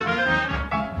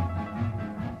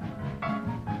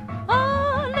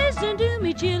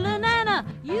me chillin' and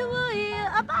you will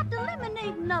hear about the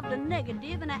eliminating of the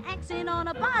negative and an accent on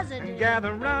a positive.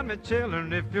 Gather round me,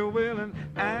 children, if you're willing,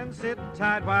 and sit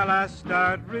tight while I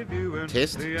start reviewing.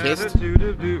 Test. Attitude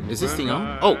of doing Is this thing on?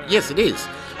 right. Oh, yes, it is.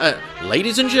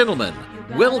 Ladies and gentlemen,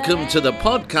 welcome to the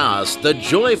podcast, The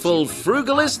Joyful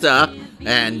Frugalista.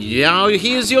 And now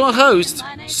here's your host,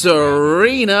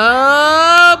 Serena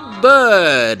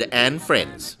Bird and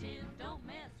friends.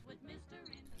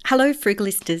 Hello,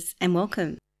 Frugalistas, and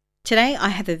welcome. Today I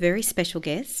have a very special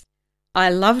guest. I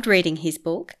loved reading his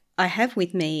book. I have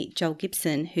with me Joel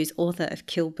Gibson, who's author of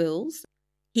Kill Bills.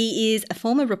 He is a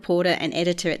former reporter and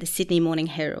editor at the Sydney Morning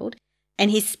Herald,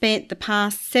 and he's spent the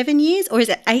past 7 years, or is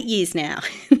it 8 years now,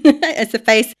 as the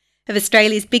face of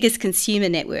Australia's biggest consumer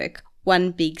network,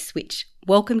 One Big Switch.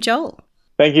 Welcome, Joel.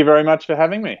 Thank you very much for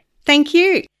having me. Thank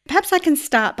you. Perhaps I can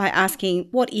start by asking,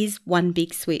 what is One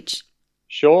Big Switch?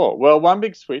 Sure. Well, One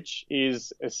Big Switch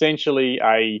is essentially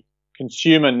a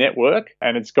consumer network,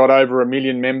 and it's got over 1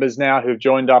 million members now who've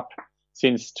joined up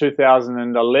since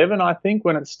 2011, I think,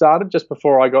 when it started, just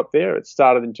before I got there. It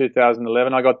started in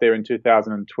 2011. I got there in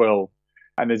 2012.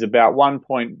 And there's about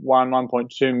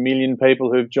 1.2 million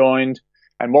people who've joined.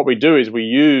 And what we do is we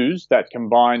use that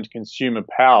combined consumer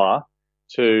power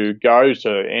to go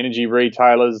to energy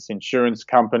retailers, insurance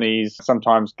companies,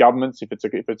 sometimes governments, if it's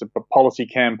a policy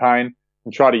campaign,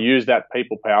 and try to use that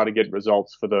people power to get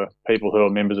results for the people who are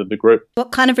members of the group.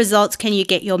 What kind of results can you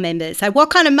get your members? So what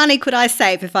kind of money could I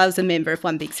save if I was a member of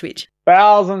One Big Switch?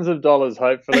 Thousands of dollars,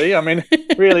 hopefully. I mean,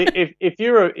 really, if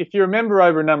you're a member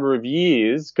over a number of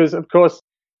years, because of course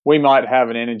we might have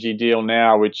an energy deal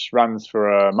now which runs for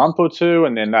a month or two,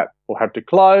 and then that will have to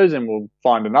close, and we'll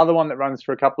find another one that runs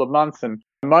for a couple of months. And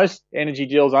most energy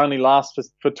deals only last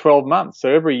for 12 months. So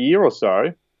every year or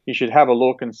so, you should have a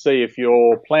look and see if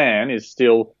your plan is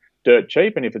still dirt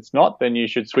cheap. And if it's not, then you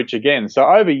should switch again. So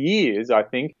over years, I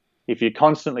think if you're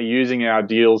constantly using our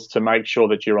deals to make sure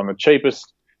that you're on the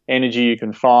cheapest energy you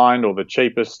can find, or the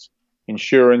cheapest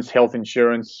insurance, health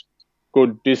insurance,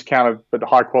 good discounted but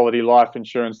high quality life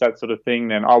insurance, that sort of thing,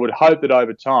 then I would hope that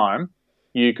over time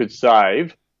you could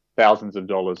save thousands of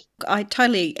dollars. I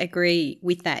totally agree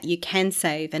with that. You can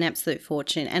save an absolute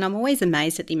fortune. And I'm always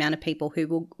amazed at the amount of people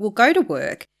who will go to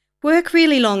work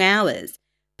really long hours,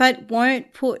 but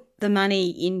won't put the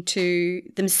money into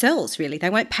themselves, really.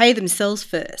 They won't pay themselves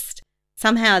first.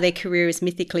 Somehow their career is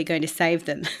mythically going to save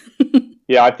them.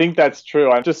 Yeah, I think that's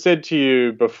true. I just said to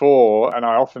you before, and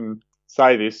I often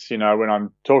say this, when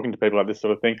I'm talking to people about this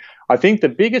sort of thing, I think the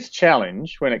biggest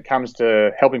challenge when it comes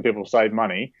to helping people save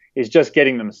money is just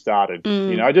getting them started,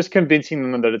 just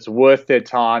convincing them that it's worth their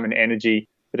time and energy,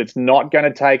 that it's not going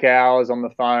to take hours on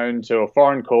the phone to a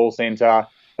foreign call center,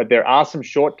 but there are some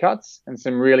shortcuts and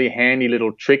some really handy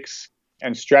little tricks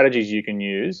and strategies you can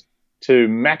use to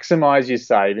maximize your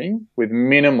saving with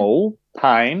minimal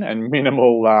pain and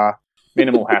minimal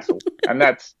hassle. And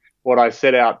that's what I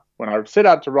set out. When I set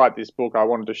out to write this book, I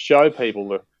wanted to show people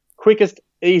the quickest,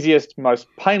 easiest, most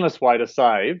painless way to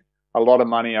save a lot of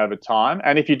money over time.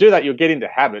 And if you do that, you'll get into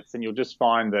habits and you'll just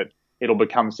find that it'll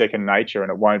become second nature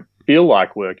and it won't feel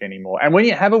like work anymore. And when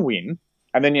you have a win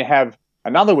and then you have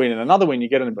another win and another win, you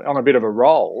get on a bit of a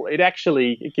roll, it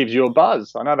gives you a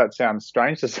buzz. I know that sounds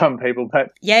strange to some people, but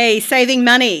yay, saving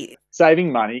money.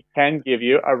 Saving money can give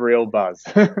you a real buzz.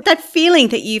 That feeling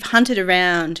that you've hunted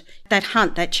around, that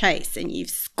hunt, that chase, and you've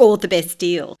scored the best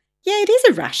deal. Yeah, it is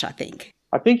a rush, I think.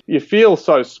 I think you feel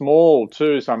so small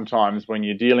too sometimes when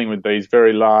you're dealing with these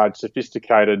very large,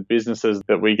 sophisticated businesses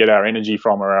that we get our energy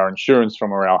from, or our insurance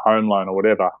from, or our home loan or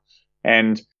whatever.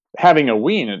 And having a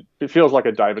win, it feels like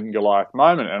a David and Goliath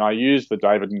moment. And I use the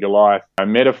David and Goliath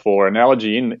metaphor,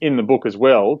 analogy in the book as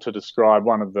well to describe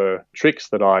one of the tricks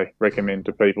that I recommend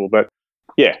to people. But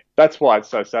yeah, that's why it's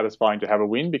so satisfying to have a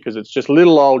win, because it's just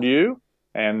little old you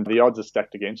and the odds are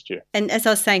stacked against you. And as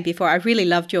I was saying before, I really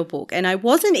loved your book, and I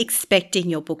wasn't expecting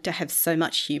your book to have so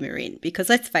much humour in, because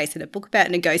let's face it, a book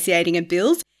about negotiating and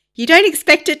bills, you don't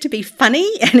expect it to be funny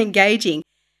and engaging.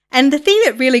 And the thing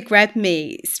that really grabbed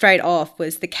me straight off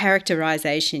was the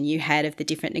characterisation you had of the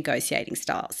different negotiating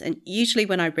styles. And usually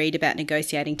when I read about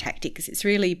negotiating tactics, it's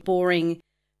really boring,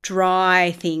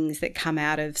 dry things that come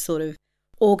out of sort of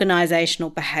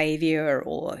organisational behaviour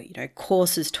or,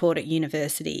 courses taught at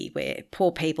university where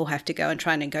poor people have to go and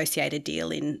try and negotiate a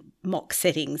deal in mock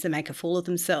settings and make a fool of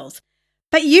themselves.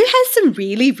 But you have some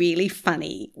really, really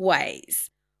funny ways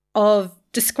of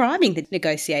describing the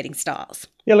negotiating styles.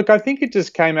 Yeah, look, I think it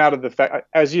just came out of the fact,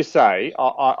 as you say,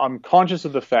 I'm conscious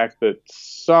of the fact that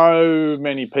so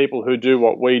many people who do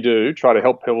what we do, try to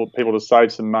help people to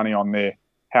save some money on their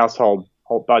household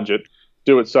budget,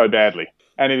 do it so badly.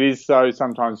 And it is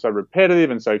sometimes so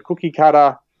repetitive and so cookie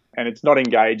cutter, and it's not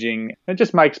engaging. It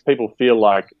just makes people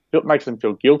makes them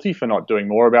feel guilty for not doing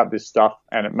more about this stuff,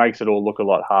 and it makes it all look a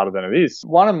lot harder than it is.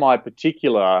 One of my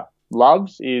particular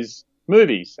loves is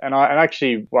movies. And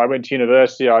actually, when I went to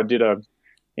university, I did a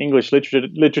English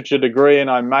literature degree, and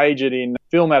I majored in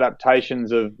film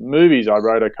adaptations of movies. I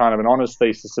wrote a kind of an honours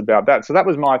thesis about that. So that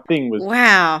was my thing, was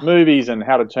movies and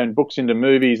how to turn books into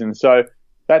movies. And so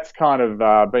that's kind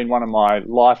of been one of my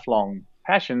lifelong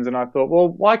passions. And I thought, well,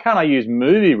 why can't I use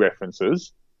movie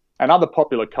references and other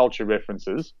popular culture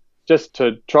references just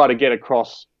to try to get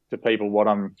across to people what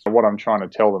I'm trying to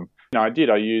tell them? I did.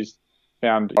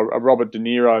 Found a Robert De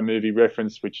Niro movie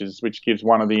reference, which gives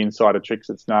one of the insider tricks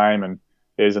its name, and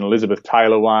there's an Elizabeth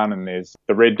Taylor one, and there's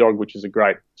The Red Dog, which is a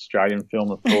great Australian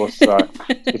film, of course. So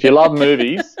if you love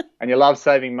movies and you love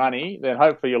saving money, then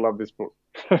hopefully you'll love this book.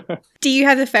 Do you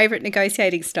have a favourite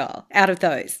negotiating style out of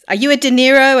those? Are you a De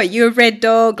Niro? Are you a Red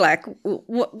Dog? Like,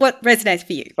 what resonates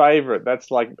for you? Favourite? That's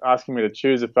like asking me to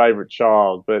choose a favourite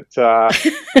child. But I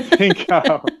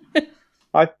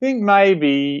think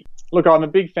maybe... Look, I'm a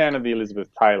big fan of the Elizabeth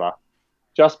Taylor,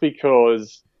 just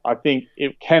because I think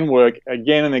it can work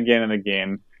again and again and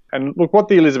again. And look, what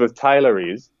the Elizabeth Taylor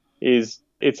is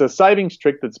it's a savings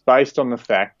trick that's based on the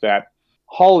fact that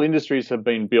whole industries have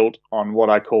been built on what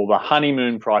I call the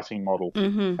honeymoon pricing model.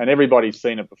 Mm-hmm. And everybody's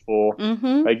seen it before.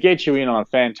 Mm-hmm. They get you in on a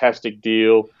fantastic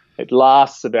deal. It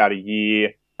lasts about a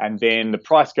year, and then the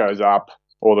price goes up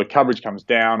or the coverage comes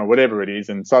down or whatever it is,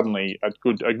 and suddenly a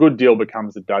good deal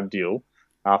becomes a dud deal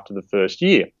after the first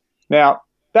year. Now,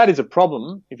 that is a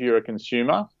problem if you're a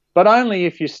consumer, but only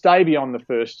if you stay beyond the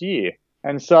first year.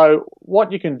 And so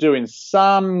what you can do in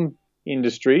some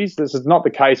industries, this is not the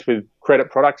case with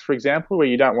credit products, for example, where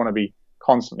you don't want to be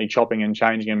constantly chopping and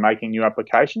changing and making new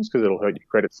applications because it'll hurt your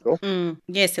credit score.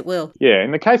 Yes, it will. Yeah, in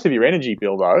the case of your energy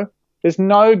bill, though, there's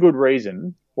no good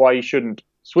reason why you shouldn't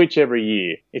switch every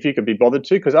year if you could be bothered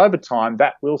to, because over time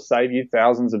that will save you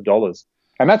thousands of dollars.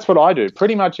 And that's what I do.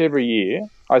 Pretty much every year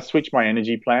I switch my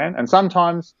energy plan, and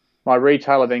sometimes my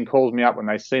retailer then calls me up when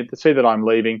they see that I'm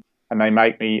leaving, and they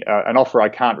make me an offer I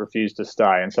can't refuse to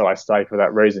stay, and so I stay for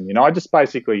that reason. I just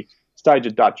basically stage a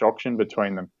Dutch auction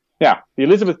between them. Now, the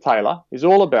Elizabeth Taylor is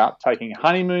all about taking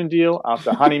honeymoon deal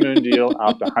after honeymoon deal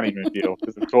after honeymoon deal,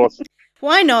 because of course...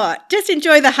 Why not? Just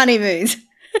enjoy the honeymoons.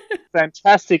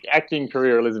 Fantastic acting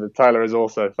career. Elizabeth Taylor is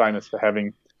also famous for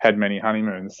having had many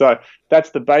honeymoons. So that's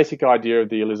the basic idea of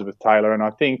the Elizabeth Taylor, and I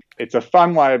think it's a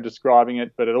fun way of describing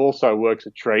it, but it also works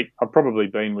a treat. I've probably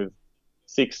been with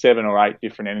 6, 7 or 8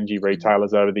 different energy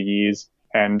retailers over the years,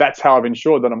 and that's how I've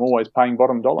ensured that I'm always paying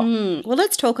bottom dollar. Well,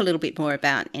 let's talk a little bit more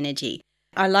about energy.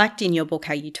 I liked in your book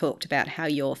how you talked about how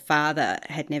your father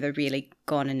had never really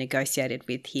gone and negotiated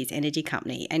with his energy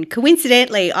company, and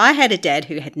coincidentally, I had a dad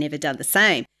who had never done the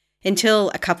same. Until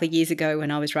a couple of years ago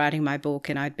when I was writing my book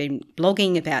and I'd been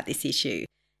blogging about this issue.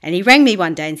 And he rang me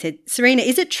one day and said, "Serena,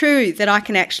 is it true that I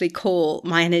can actually call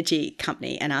my energy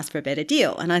company and ask for a better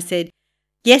deal?" And I said,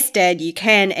 "Yes, Dad, you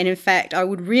can. And in fact, I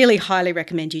would really highly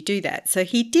recommend you do that." So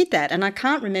he did that. And I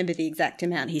can't remember the exact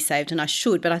amount he saved, and I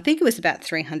should, but I think it was about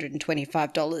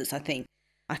 $325, I think.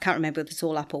 I can't remember if it's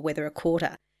all up or whether a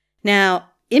quarter. Now,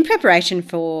 in preparation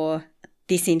for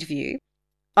this interview,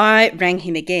 I rang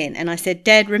him again and I said,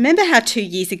 "Dad, remember how 2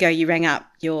 years ago you rang up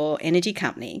your energy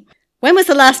company? When was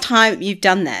the last time you've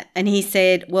done that?" And he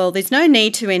said, "Well, there's no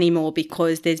need to anymore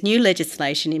because there's new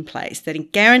legislation in place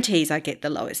that guarantees I get the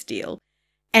lowest deal.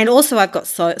 And also I've got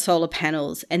solar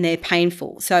panels and they're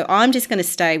painful. So I'm just going to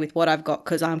stay with what I've got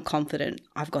because I'm confident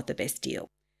I've got the best deal."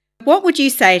 What would you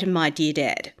say to my dear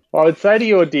dad? Well, I would say to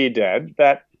your dear dad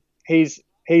that he's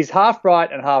half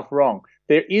right and half wrong.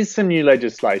 There is some new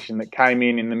legislation that came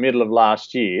in the middle of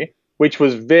last year, which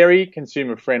was very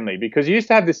consumer friendly, because you used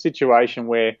to have this situation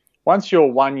where once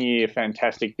your 1 year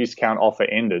fantastic discount offer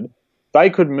ended, they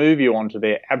could move you onto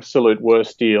their absolute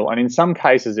worst deal. And in some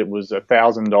cases, it was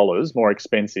 $1,000 more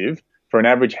expensive for an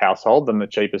average household than the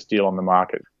cheapest deal on the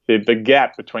market. The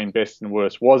gap between best and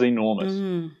worst was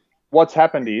enormous. What's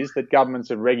happened is that governments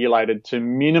have regulated to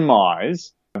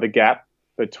minimise the gap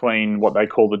between what they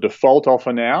call the default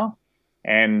offer now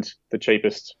and the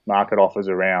cheapest market offers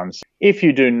around. If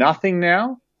you do nothing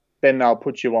now, then they'll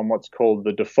put you on what's called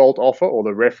the default offer or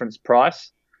the reference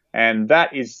price. And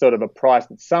that is sort of a price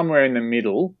that's somewhere in the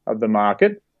middle of the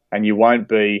market, and you won't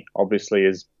be obviously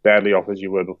as badly off as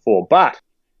you were before. But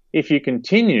if you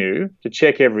continue to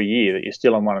check every year that you're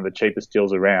still on one of the cheapest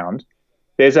deals around,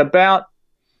 there's about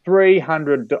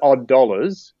 $300 odd,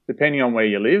 depending on where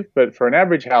you live, but for an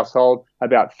average household,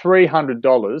 about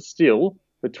 $300 still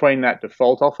between that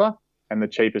default offer and the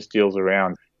cheapest deals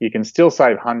around. you can still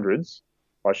save hundreds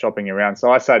by shopping around. So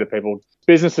I say to people,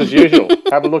 business as usual.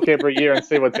 Have a look every year and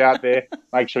see what's out there.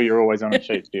 Make sure you're always on a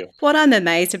cheap deal. What I'm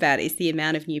amazed about is the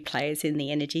amount of new players in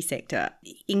the energy sector.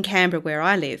 In Canberra, where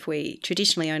I live, we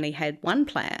traditionally only had one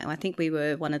player. I think we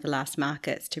were one of the last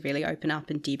markets to really open up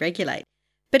and deregulate.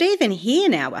 But even here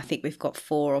now, I think we've got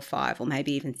 4 or 5 or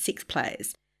maybe even 6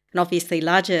 players. And obviously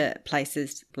larger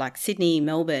places like Sydney,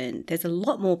 Melbourne, there's a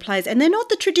lot more players. And they're not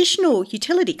the traditional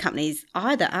utility companies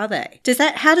either, are they?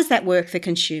 How does that work for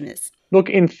consumers? Look,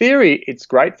 in theory, it's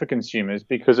great for consumers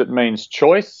because it means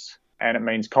choice and it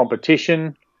means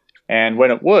competition. And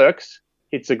when it works,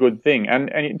 it's a good thing.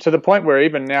 And to the point where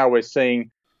even now we're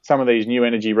seeing some of these new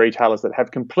energy retailers that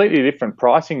have completely different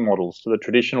pricing models to the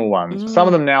traditional ones. Some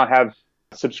of them now have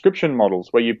subscription models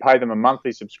where you pay them a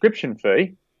monthly subscription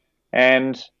fee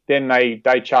and then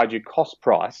they charge you cost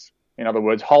price. In other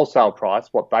words, wholesale price,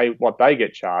 what they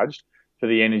get charged for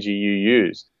the energy you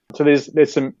use. So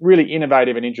there's some really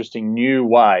innovative and interesting new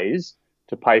ways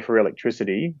to pay for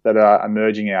electricity that are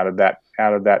emerging out of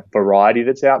that variety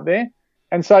that's out there.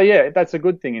 And so, yeah, that's a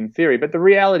good thing in theory. But the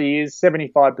reality is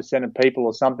 75% of people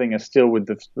or something are still with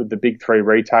the big 3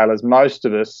 retailers. Most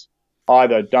of us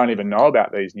either don't even know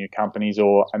about these new companies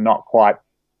or are not quite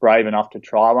brave enough to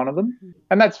try one of them.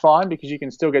 And that's fine because you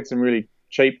can still get some really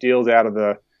cheap deals out of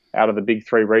the big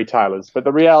 3 retailers. But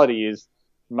the reality is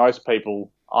most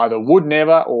people either would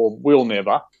never or will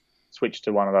never switch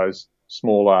to one of those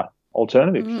smaller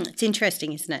alternatives. It's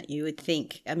interesting, isn't it? You would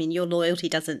think. I mean, your loyalty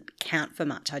doesn't count for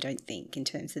much, I don't think, in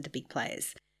terms of the big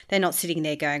players. They're not sitting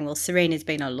there going, well, Serena's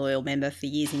been a loyal member for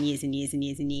years and years and years and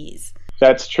years and years.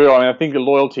 That's true. I mean, I think the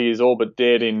loyalty is all but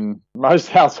dead in most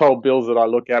household bills that I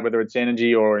look at, whether it's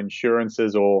energy or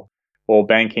insurances or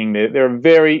banking. There are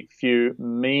very few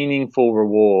meaningful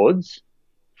rewards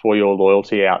for your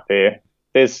loyalty out there.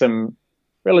 There's some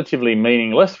relatively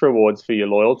meaningless rewards for your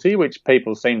loyalty, which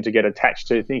people seem to get attached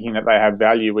to thinking that they have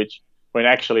value, which when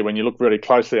you look really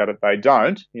closely at it, they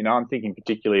don't. You know, I'm thinking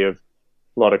particularly of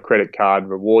a lot of credit card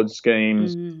reward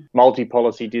schemes,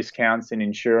 multi-policy discounts in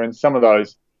insurance. Some of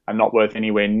those are not worth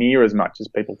anywhere near as much as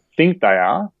people think they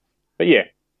are. But yeah,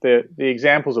 the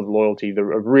examples of loyalty, the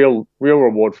real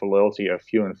reward for loyalty are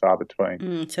few and far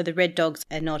between. So the red dogs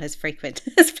are not as frequent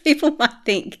as people might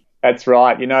think. That's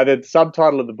right. You know, the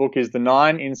subtitle of the book is The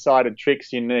 9 Insider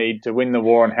Tricks You Need to Win the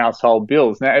War on Household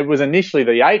Bills. Now, it was initially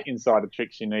the 8 insider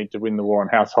tricks you need to win the war on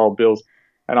household bills.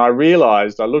 And I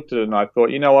realised, I looked at it and I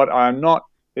thought, you know what,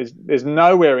 there's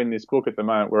nowhere in this book at the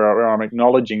moment where I'm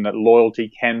acknowledging that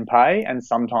loyalty can pay, and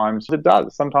sometimes it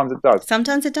does. Sometimes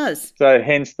it does. So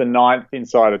hence the 9th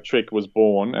insider trick was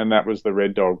born, and that was the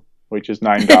red dog, which is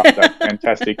named after that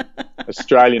fantastic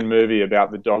Australian movie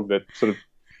about the dog that sort of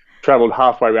travelled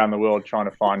halfway around the world trying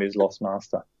to find his lost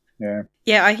master.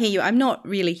 Yeah, I hear you. I'm not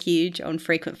really huge on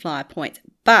frequent flyer points,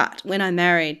 but when I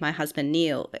married my husband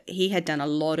Neil, he had done a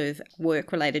lot of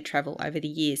work-related travel over the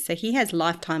years. So he has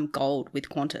lifetime gold with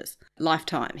Qantas.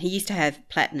 Lifetime. He used to have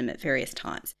platinum at various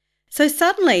times. So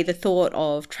suddenly the thought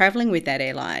of travelling with that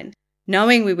airline,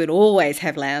 knowing we would always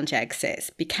have lounge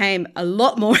access, became a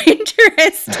lot more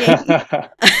interesting.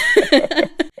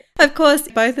 Of course,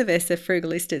 both of us are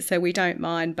frugalistas, so we don't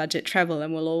mind budget travel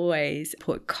and we'll always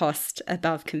put cost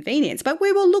above convenience. But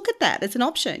we will look at that as an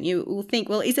option. You will think,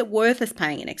 well, is it worth us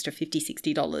paying an extra $50,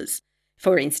 $60,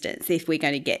 for instance, if we're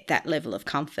going to get that level of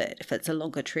comfort, if it's a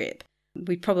longer trip?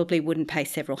 We probably wouldn't pay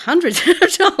several hundreds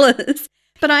of dollars.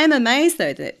 But I am amazed,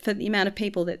 though, that for the amount of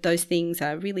people that those things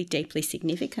are really deeply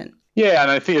significant. Yeah,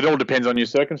 and I think it all depends on your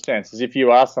circumstances. If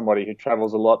you are somebody who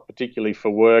travels a lot, particularly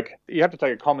for work, you have to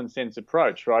take a common sense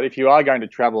approach, right? If you are going to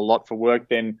travel a lot for work,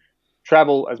 then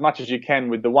travel as much as you can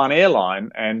with the one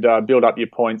airline and build up your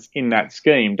points in that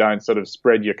scheme. Don't sort of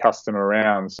spread your custom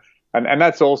around. And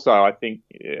that's also, I think,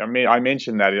 I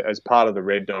mentioned that as part of the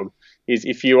Red Dog, is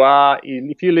if you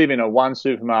live in a one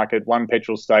supermarket, one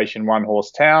petrol station, one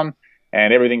horse town,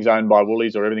 and everything's owned by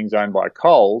Woolies or everything's owned by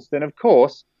Coles, then of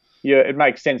course it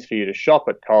makes sense for you to shop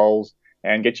at Coles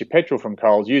and get your petrol from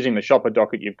Coles using the shopper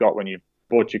docket you've got when you've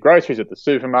bought your groceries at the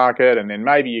supermarket, and then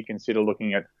maybe you consider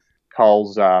looking at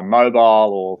Coles mobile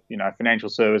or financial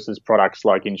services products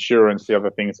like insurance, the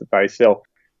other things that they sell,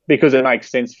 because it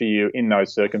makes sense for you in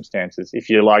those circumstances. If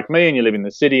you're like me and you live in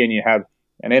the city and you have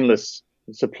an endless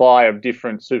supply of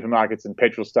different supermarkets and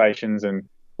petrol stations and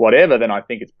whatever, then I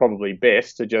think it's probably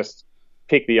best to just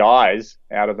pick the eyes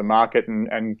out of the market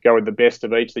and go with the best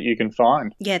of each that you can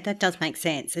find. Yeah, that does make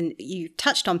sense. And you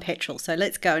touched on petrol, so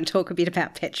let's go and talk a bit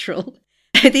about petrol.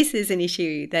 This is an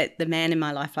issue that the man in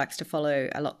my life likes to follow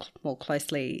a lot more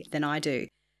closely than I do.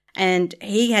 And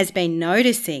he has been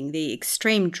noticing the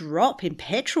extreme drop in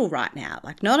petrol right now.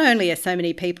 Like, not only are so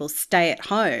many people stay at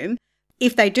home,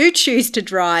 if they do choose to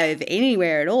drive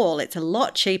anywhere at all, it's a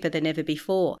lot cheaper than ever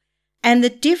before. And the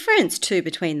difference too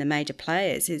between the major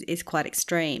players is quite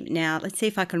extreme. Now, let's see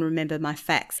if I can remember my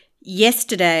facts.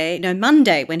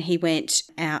 Monday, when he went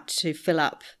out to fill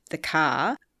up the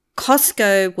car,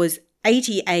 Costco was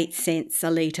 88 cents a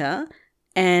litre,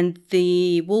 and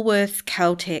the Woolworths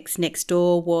Caltex next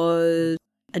door was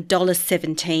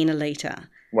 $1.17 a litre.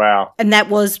 Wow. And that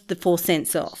was the 4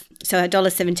 cents off. So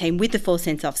 $1.17 with the 4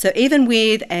 cents off. So even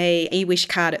with a eWish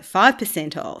card at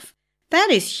 5% off, that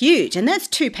is huge. And that's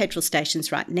 2 petrol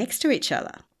stations right next to each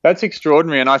other. That's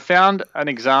extraordinary. And I found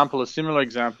a similar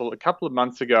example, a couple of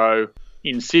months ago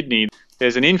in Sydney.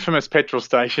 There's an infamous petrol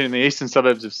station in the eastern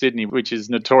suburbs of Sydney, which is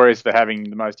notorious for having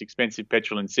the most expensive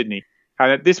petrol in Sydney.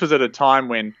 And this was at a time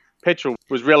when petrol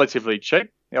was relatively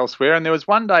cheap elsewhere. And there was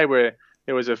one day where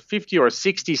there was a 50 or a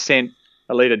 60 cent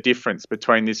a litre difference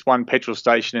between this one petrol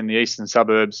station in the eastern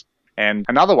suburbs and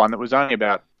another one that was only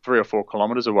about 3 or 4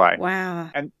 kilometres away. Wow.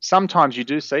 And sometimes you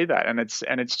do see that, and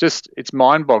it's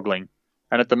mind-boggling.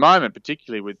 And at the moment,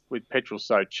 particularly with petrol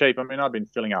so cheap, I mean, I've been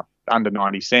filling up under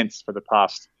 90 cents for the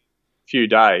past few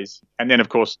days. And then, of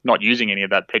course, not using any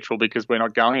of that petrol because we're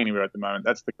not going anywhere at the moment.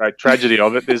 That's the great tragedy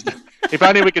of it. If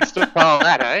only we could stockpile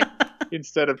that, eh?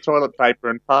 Instead of toilet paper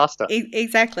and pasta.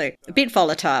 Exactly. A bit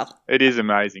volatile. It is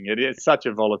amazing. It is such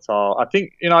a volatile. I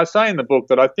think, I say in the book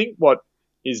that I think what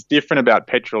is different about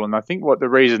petrol, and I think what the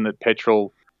reason that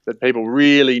people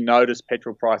really notice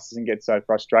petrol prices and get so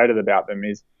frustrated about them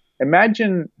is,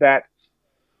 imagine that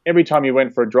every time you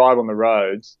went for a drive on the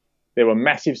roads, there were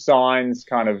massive signs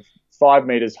kind of 5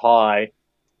 metres high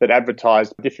that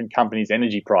advertised different companies'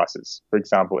 energy prices, for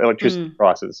example, electricity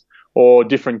prices, or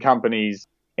different companies'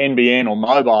 NBN or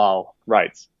mobile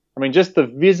rates. I mean, just the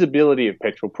visibility of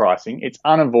petrol pricing, it's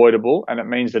unavoidable, and it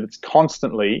means that it's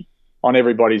constantly on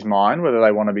everybody's mind, whether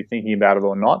they want to be thinking about it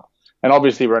or not. And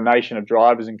obviously we're a nation of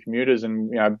drivers and commuters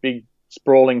and, big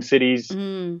sprawling cities.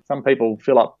 Some people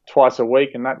fill up twice a week,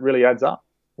 and that really adds up.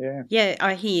 Yeah. Yeah,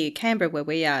 I hear you. Canberra, where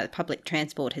we are, public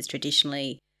transport has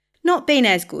traditionally not been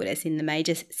as good as in the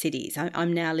major cities.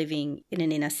 I'm now living in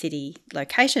an inner city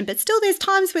location, but still there's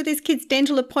times where there's kids'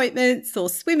 dental appointments or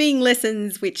swimming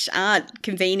lessons which aren't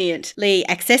conveniently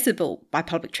accessible by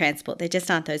public transport. There just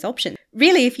aren't those options.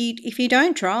 Really, if you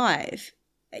don't drive,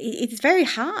 it's very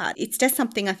hard. It's just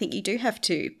something I think you do have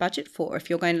to budget for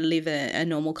if you're going to live a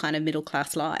normal kind of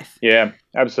middle-class life. Yeah,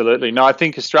 absolutely. No, I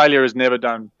think Australia has never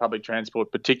done public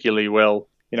transport particularly well.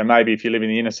 Maybe if you live in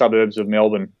the inner suburbs of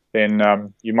Melbourne, then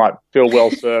you might feel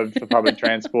well served for public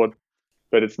transport.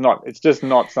 But it's just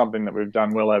not something that we've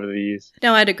done well over the years.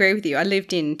 No, I'd agree with you. I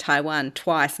lived in Taiwan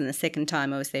twice, and the second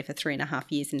time I was there for 3.5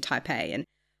 years in Taipei. And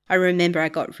I remember I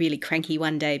got really cranky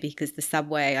one day because the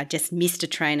subway, I just missed a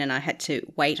train and I had to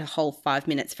wait a whole 5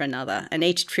 minutes for another. And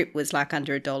each trip was like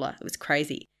under $1. It was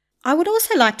crazy. I would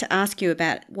also like to ask you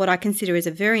about what I consider is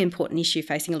a very important issue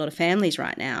facing a lot of families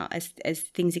right now as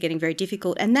things are getting very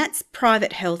difficult, and that's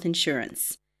private health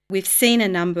insurance. We've seen a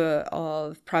number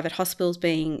of private hospitals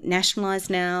being nationalised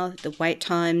now. The wait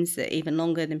times are even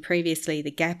longer than previously.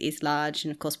 The gap is large,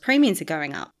 and of course premiums are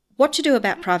going up. What to do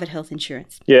about private health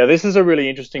insurance? Yeah, this is a really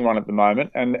interesting one at the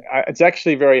moment, and it's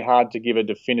actually very hard to give a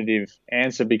definitive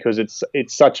answer because it's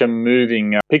such a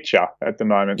moving picture at the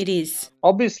moment. It is.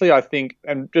 Obviously, I think,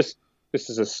 and just this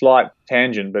is a slight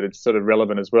tangent, but it's sort of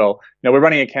relevant as well. We're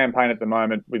running a campaign at the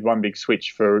moment with One Big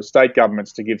Switch for state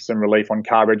governments to give some relief on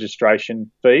car registration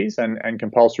fees and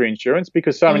compulsory insurance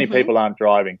because so many people aren't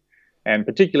driving, and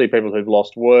particularly people who've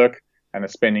lost work and are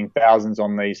spending thousands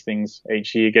on these things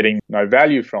each year, getting no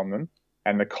value from them,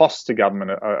 and the costs to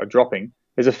government are dropping.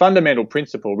 There's a fundamental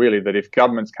principle, really, that if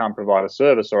governments can't provide a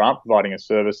service or aren't providing a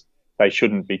service, they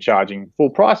shouldn't be charging full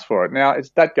price for it. Now,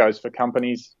 that goes for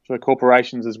companies, for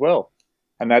corporations as well.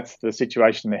 And that's the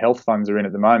situation the health funds are in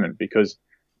at the moment because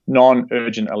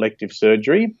non-urgent elective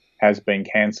surgery has been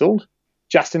cancelled.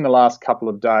 Just in the last couple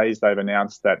of days, they've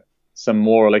announced that some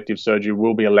more elective surgery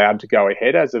will be allowed to go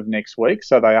ahead as of next week.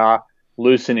 So they are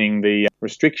loosening the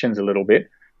restrictions a little bit,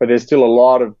 but there's still a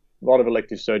lot of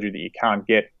elective surgery that you can't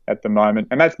get at the moment.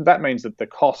 And that means that the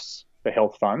costs for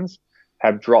health funds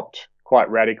have dropped quite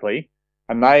radically.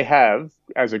 And they have,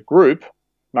 as a group,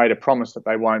 made a promise that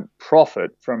they won't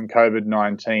profit from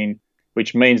COVID-19,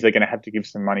 which means they're going to have to give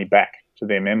some money back to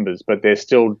their members. But they're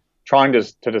still trying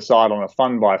to decide on a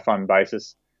fund-by-fund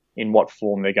basis in what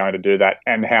form they're going to do that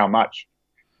and how much.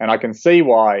 And I can see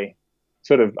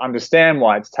understand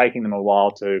why it's taking them a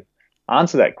while to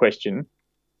answer that question.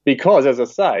 because, as I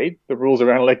say, the rules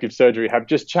around elective surgery have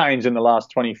just changed in the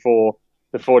last 24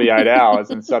 to 48 hours.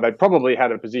 And so they probably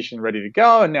had a position ready to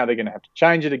go, and now they're going to have to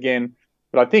change it again.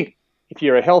 But I think if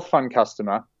you're a health fund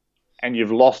customer and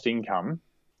you've lost income,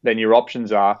 then your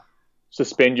options are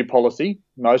suspend your policy.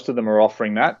 Most of them are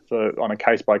offering that on a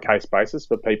case-by-case basis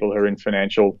for people who are in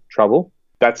financial trouble.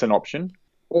 That's an option.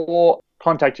 Or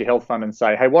contact your health fund and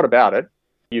say, hey, what about it?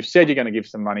 You've said you're going to give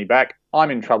some money back. I'm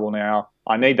in trouble now.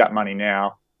 I need that money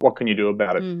now. What can you do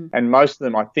about it? And most of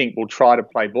them, I think, will try to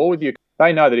play ball with you.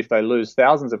 They know that if they lose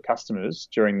thousands of customers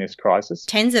during this crisis,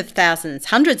 tens of thousands,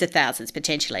 hundreds of thousands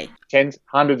potentially.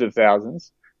 Hundreds of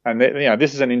thousands. And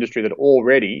this is an industry that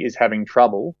already is having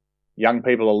trouble. Young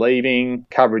people are leaving,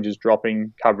 coverage is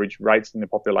dropping, coverage rates in the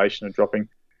population are dropping.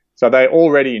 So they're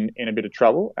already in a bit of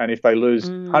trouble. And if they lose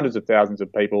hundreds of thousands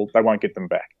of people, they won't get them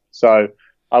back. So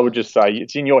I would just say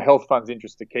it's in your health fund's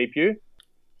interest to keep you.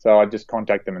 So I'd just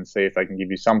contact them and see if they can give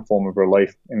you some form of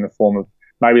relief in the form of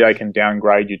maybe they can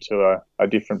downgrade you to a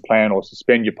different plan or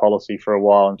suspend your policy for a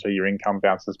while until your income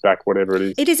bounces back, whatever it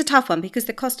is. It is a tough one because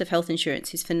the cost of health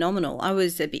insurance is phenomenal. I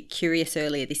was a bit curious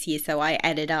earlier this year, so I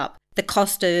added up the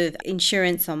cost of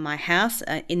insurance on my house.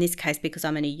 In this case, because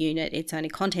I'm in a unit, it's only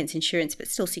contents insurance, but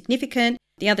still significant.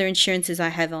 The other insurances I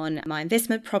have on my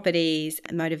investment properties,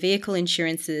 motor vehicle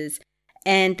insurances,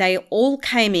 and they all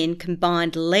came in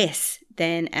combined less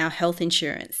than our health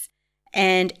insurance.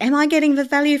 And am I getting the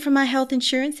value from my health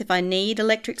insurance if I need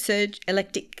elective surgery?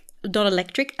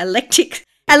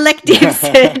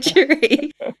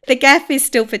 The gap is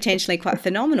still potentially quite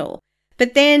phenomenal.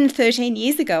 But then 13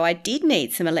 years ago, I did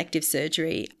need some elective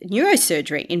surgery,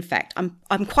 neurosurgery, in fact.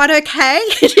 I'm quite okay,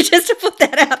 just to put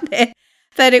that out there.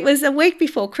 But it was a week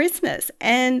before Christmas,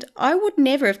 and I would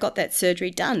never have got that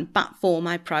surgery done but for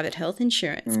my private health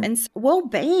insurance. And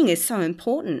well-being is so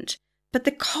important. But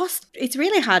the cost, it's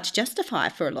really hard to justify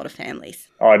for a lot of families.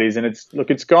 Oh, it is. And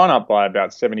it's gone up by about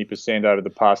 70% over the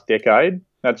past decade.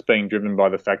 That's being driven by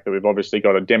the fact that we've obviously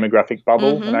got a demographic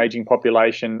bubble, an aging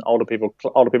population, older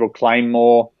people claim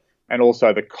more, and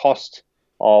also the cost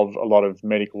of a lot of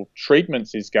medical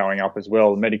treatments is going up as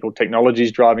well. Medical technology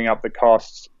is driving up the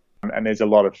costs, and there's a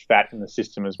lot of fat in the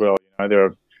system as well.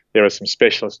 There are some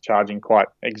specialists charging quite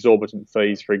exorbitant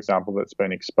fees, for example, that's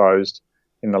been exposed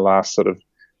in the last sort of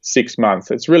 6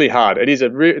 months. It's really hard. It's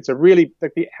a really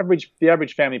like the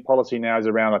average family policy now is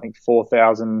around I think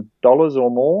 $4,000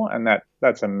 or more, and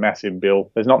that's a massive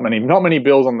bill. There's not many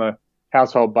bills on the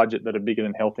household budget that are bigger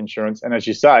than health insurance. And as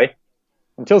you say,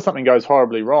 until something goes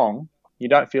horribly wrong, you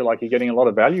don't feel like you're getting a lot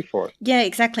of value for it. Yeah,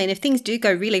 exactly. And if things do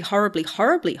go really horribly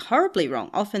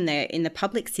wrong, often they're in the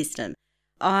public system.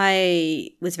 I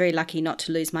was very lucky not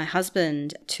to lose my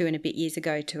husband 2 and a bit years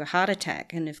ago to a heart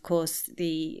attack. And of course,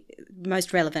 the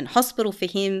most relevant hospital for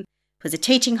him was a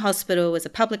teaching hospital, was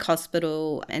a public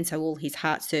hospital. And so all his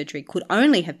heart surgery could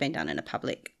only have been done in a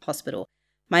public hospital.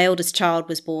 My eldest child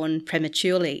was born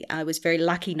prematurely. I was very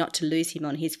lucky not to lose him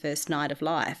on his first night of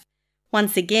life.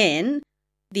 Once again,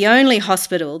 the only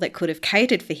hospital that could have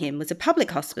catered for him was a public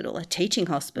hospital, a teaching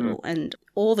hospital. And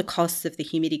all the costs of the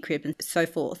humidity crib and so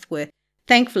forth were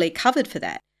thankfully covered for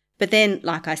that. But then,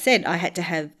 like I said, I had to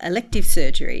have elective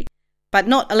surgery, but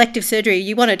not elective surgery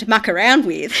you wanted to muck around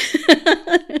with.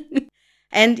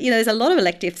 And, there's a lot of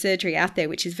elective surgery out there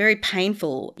which is very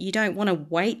painful. You don't want to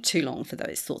wait too long for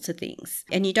those sorts of things,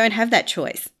 and you don't have that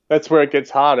choice. That's where it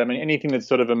gets hard. I mean, anything that's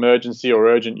sort of emergency or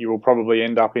urgent, you will probably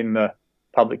end up in the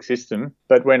public system.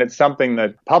 But when it's something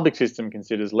that the public system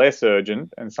considers less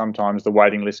urgent, and sometimes the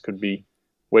waiting list could be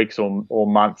weeks or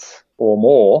months or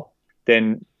more,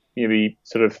 then you'll be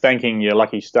sort of thanking your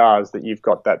lucky stars that you've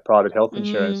got that private health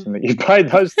insurance and that you've paid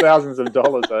those thousands of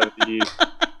dollars over the years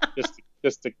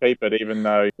just to keep it, even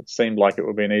though it seemed like it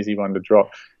would be an easy one to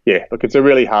drop. Yeah, look, it's a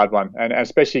really hard one. And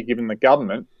especially given the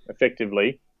government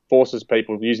effectively forces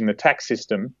people using the tax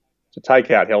system to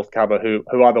take out health cover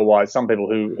who otherwise, some people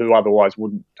who otherwise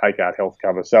wouldn't take out health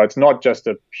cover. So it's not just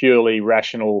a purely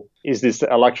rational, is this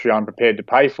a luxury I'm prepared to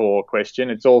pay for question.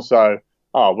 It's also,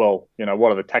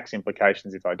 what are the tax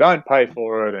implications if I don't pay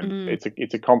for it? And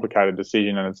it's a complicated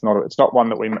decision, and it's not one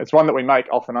that we make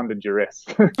often under duress.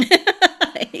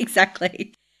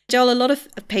 Exactly. Joel, a lot of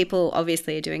people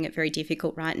obviously are doing it very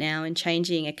difficult right now and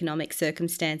changing economic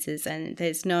circumstances, and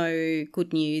there's no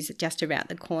good news just around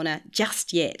the corner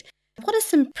just yet. What are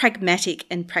some pragmatic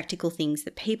and practical things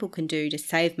that people can do to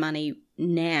save money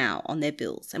now on their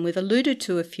bills? And we've alluded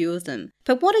to a few of them,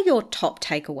 but what are your top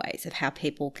takeaways of how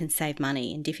people can save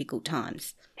money in difficult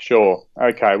times? Sure.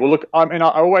 Okay. Well, look, I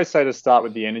always say to start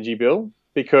with the energy bill,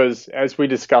 because as we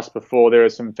discussed before, there are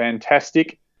some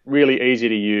fantastic, really easy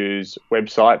to use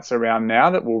websites around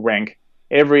now that will rank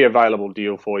every available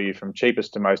deal for you from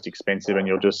cheapest to most expensive, and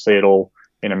you'll just see it all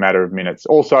in a matter of minutes.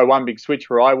 Also, One Big Switch,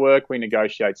 where I work, we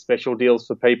negotiate special deals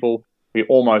for people. We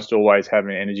almost always have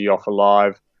an energy offer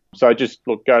live. So just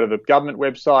go to the government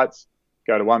websites,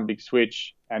 go to One Big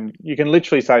Switch, and you can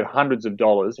literally save hundreds of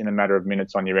dollars in a matter of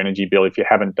minutes on your energy bill if you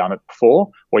haven't done it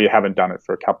before or you haven't done it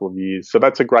for a couple of years. So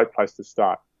that's a great place to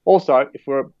start. Also, if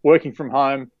we're working from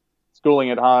home,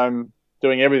 schooling at home,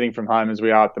 doing everything from home as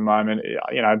we are at the moment,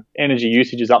 energy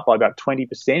usage is up by about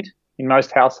 20% in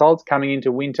most households coming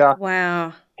into winter.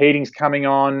 Wow. Heating's coming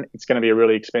on. It's going to be a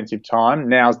really expensive time.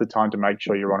 Now's the time to make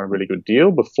sure you're on a really good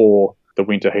deal before the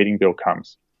winter heating bill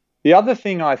comes. The other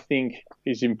thing I think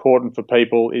is important for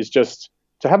people is just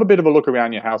to have a bit of a look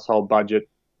around your household budget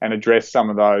and address some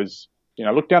of those,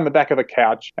 look down the back of the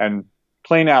couch and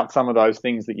clean out some of those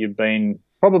things that you've been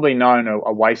probably known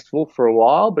are wasteful for a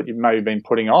while, but you've maybe been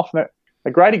putting off. And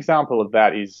a great example of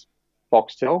that is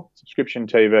Foxtel, subscription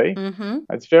TV. Mm-hmm.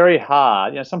 It's very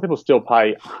hard. Some people still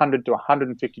pay $100 to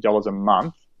 $150 a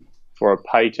month for a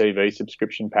pay TV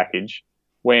subscription package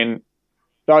when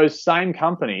those same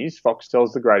companies,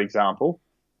 Foxtel's the great example,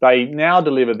 they now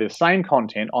deliver the same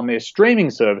content on their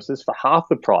streaming services for half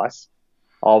the price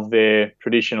of their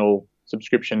traditional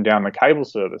subscription down the cable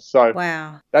service. So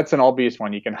wow, that's an obvious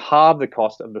one. You can halve the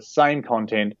cost of the same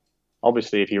content.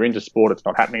 Obviously, if you're into sport, it's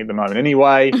not happening at the moment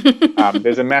anyway.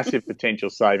 There's a massive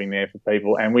potential saving there for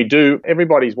people. And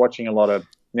everybody's watching a lot of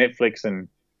Netflix and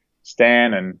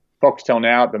Stan and Foxtel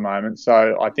now at the moment.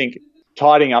 So I think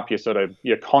tidying up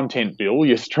your content bill,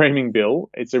 your streaming bill,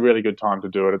 it's a really good time to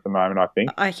do it at the moment, I think.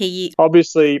 I hear you.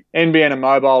 Obviously, NBN and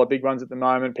mobile are big ones at the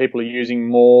moment. People are using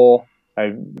more.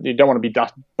 You don't want to be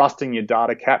busting your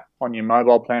data cap on your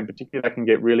mobile plan, particularly. That can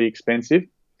get really expensive.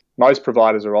 Most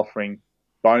providers are offering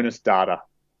bonus data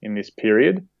in this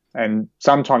period, and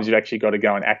sometimes you've actually got to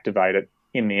go and activate it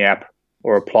in the app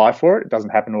or apply for it. It doesn't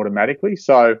happen automatically.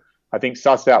 So I think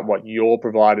suss out what your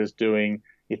provider's doing.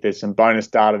 If there's some bonus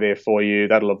data there for you,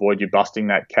 that'll avoid you busting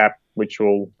that cap, which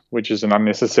is an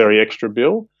unnecessary extra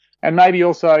bill. And maybe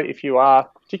also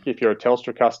particularly if you're a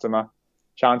Telstra customer,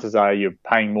 chances are you're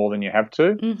paying more than you have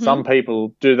to. Mm-hmm. Some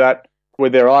people do that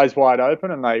with their eyes wide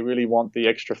open and they really want the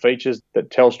extra features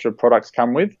that Telstra products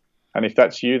come with. And if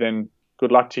that's you, then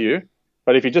good luck to you.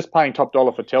 But if you're just paying top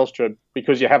dollar for Telstra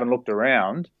because you haven't looked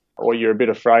around or you're a bit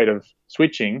afraid of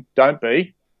switching, don't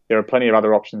be. There are plenty of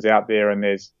other options out there, and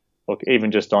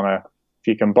even just if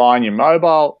you combine your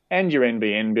mobile and your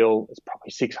NBN bill, it's probably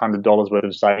 $600 worth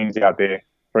of savings out there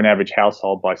for an average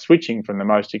household by switching from the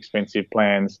most expensive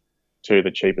plans to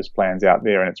the cheapest plans out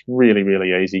there. And it's really,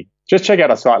 really easy. Just check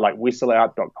out a site like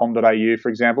whistleout.com.au, for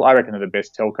example. I reckon they're the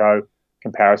best telco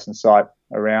comparison site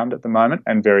around at the moment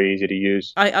and very easy to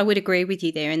use. I would agree with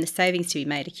you there, and the savings to be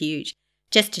made are huge.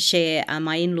 Just to share,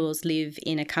 my in-laws live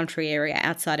in a country area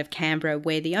outside of Canberra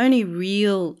where the only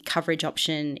real coverage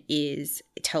option is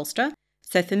Telstra.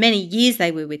 So for many years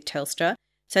they were with Telstra.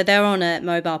 So they were on a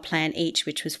mobile plan each,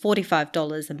 which was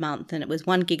 $45 a month, and it was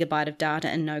 1 gigabyte of data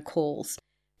and no calls.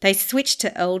 They switched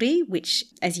to Aldi, which,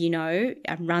 as you know,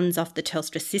 runs off the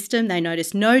Telstra system. They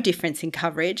noticed no difference in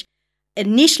coverage.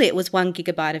 Initially, it was 1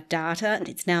 gigabyte of data, and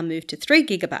it's now moved to 3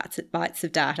 gigabytes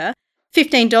of data,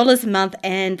 $15 a month,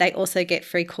 and they also get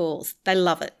free calls. They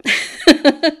love it.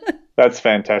 That's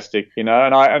fantastic, and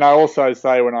I also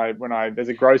say when I there's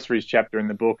a groceries chapter in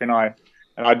the book, and I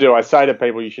say to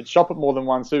people you should shop at more than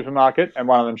one supermarket, and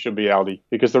one of them should be Aldi,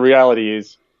 because the reality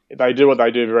is they do what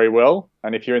they do very well,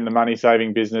 and if you're in the money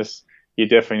saving business, you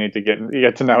definitely need to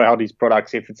get to know Aldi's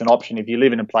products if it's an option. If you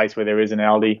live in a place where there is an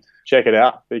Aldi, check it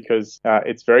out because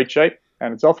it's very cheap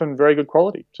and it's often very good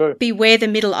quality too. Beware the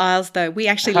middle aisles though. We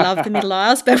actually love the middle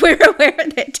aisles, but we're aware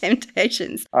of their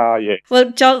temptations. Yeah.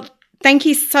 Well, Joel, thank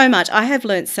you so much. I have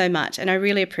learnt so much and I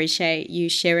really appreciate you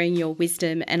sharing your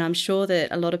wisdom, and I'm sure that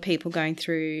a lot of people going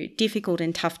through difficult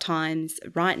and tough times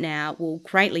right now will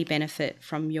greatly benefit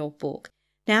from your book.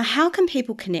 Now, how can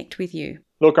people connect with you?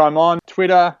 Look, I'm on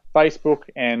Twitter, Facebook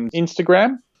and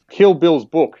Instagram. Kill Bill's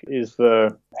Book is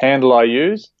the handle I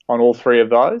use on all three of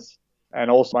those,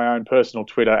 and also my own personal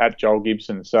Twitter at Joel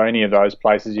Gibson. So any of those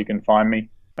places you can find me.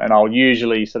 And I'll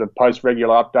usually sort of post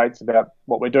regular updates about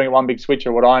what we're doing at One Big Switch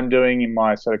or what I'm doing in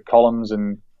my sort of columns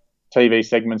and TV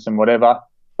segments and whatever.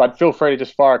 But feel free to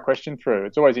just fire a question through.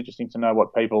 It's always interesting to know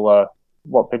what people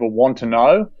want to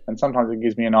know, and sometimes it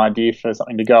gives me an idea for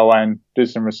something to go away and do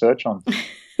some research on.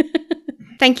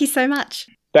 Thank you so much.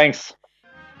 Thanks.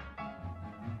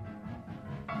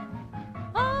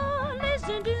 Oh,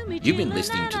 listen to me You've been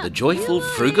listening to The Joyful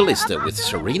Frugalista with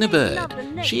Serena Bird.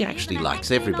 She actually likes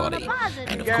everybody.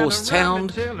 And of course,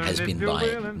 sound has been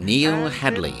by Neil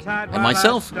Hadley. And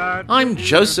myself, I'm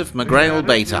Joseph McGrail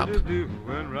Baitup.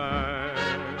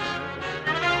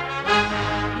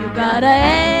 You gotta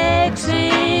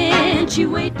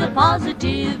accentuate the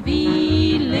positive,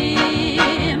 eliminate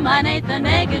the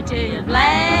negative,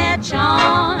 latch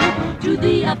on to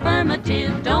the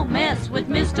affirmative, don't mess with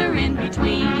Mr. In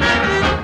Between.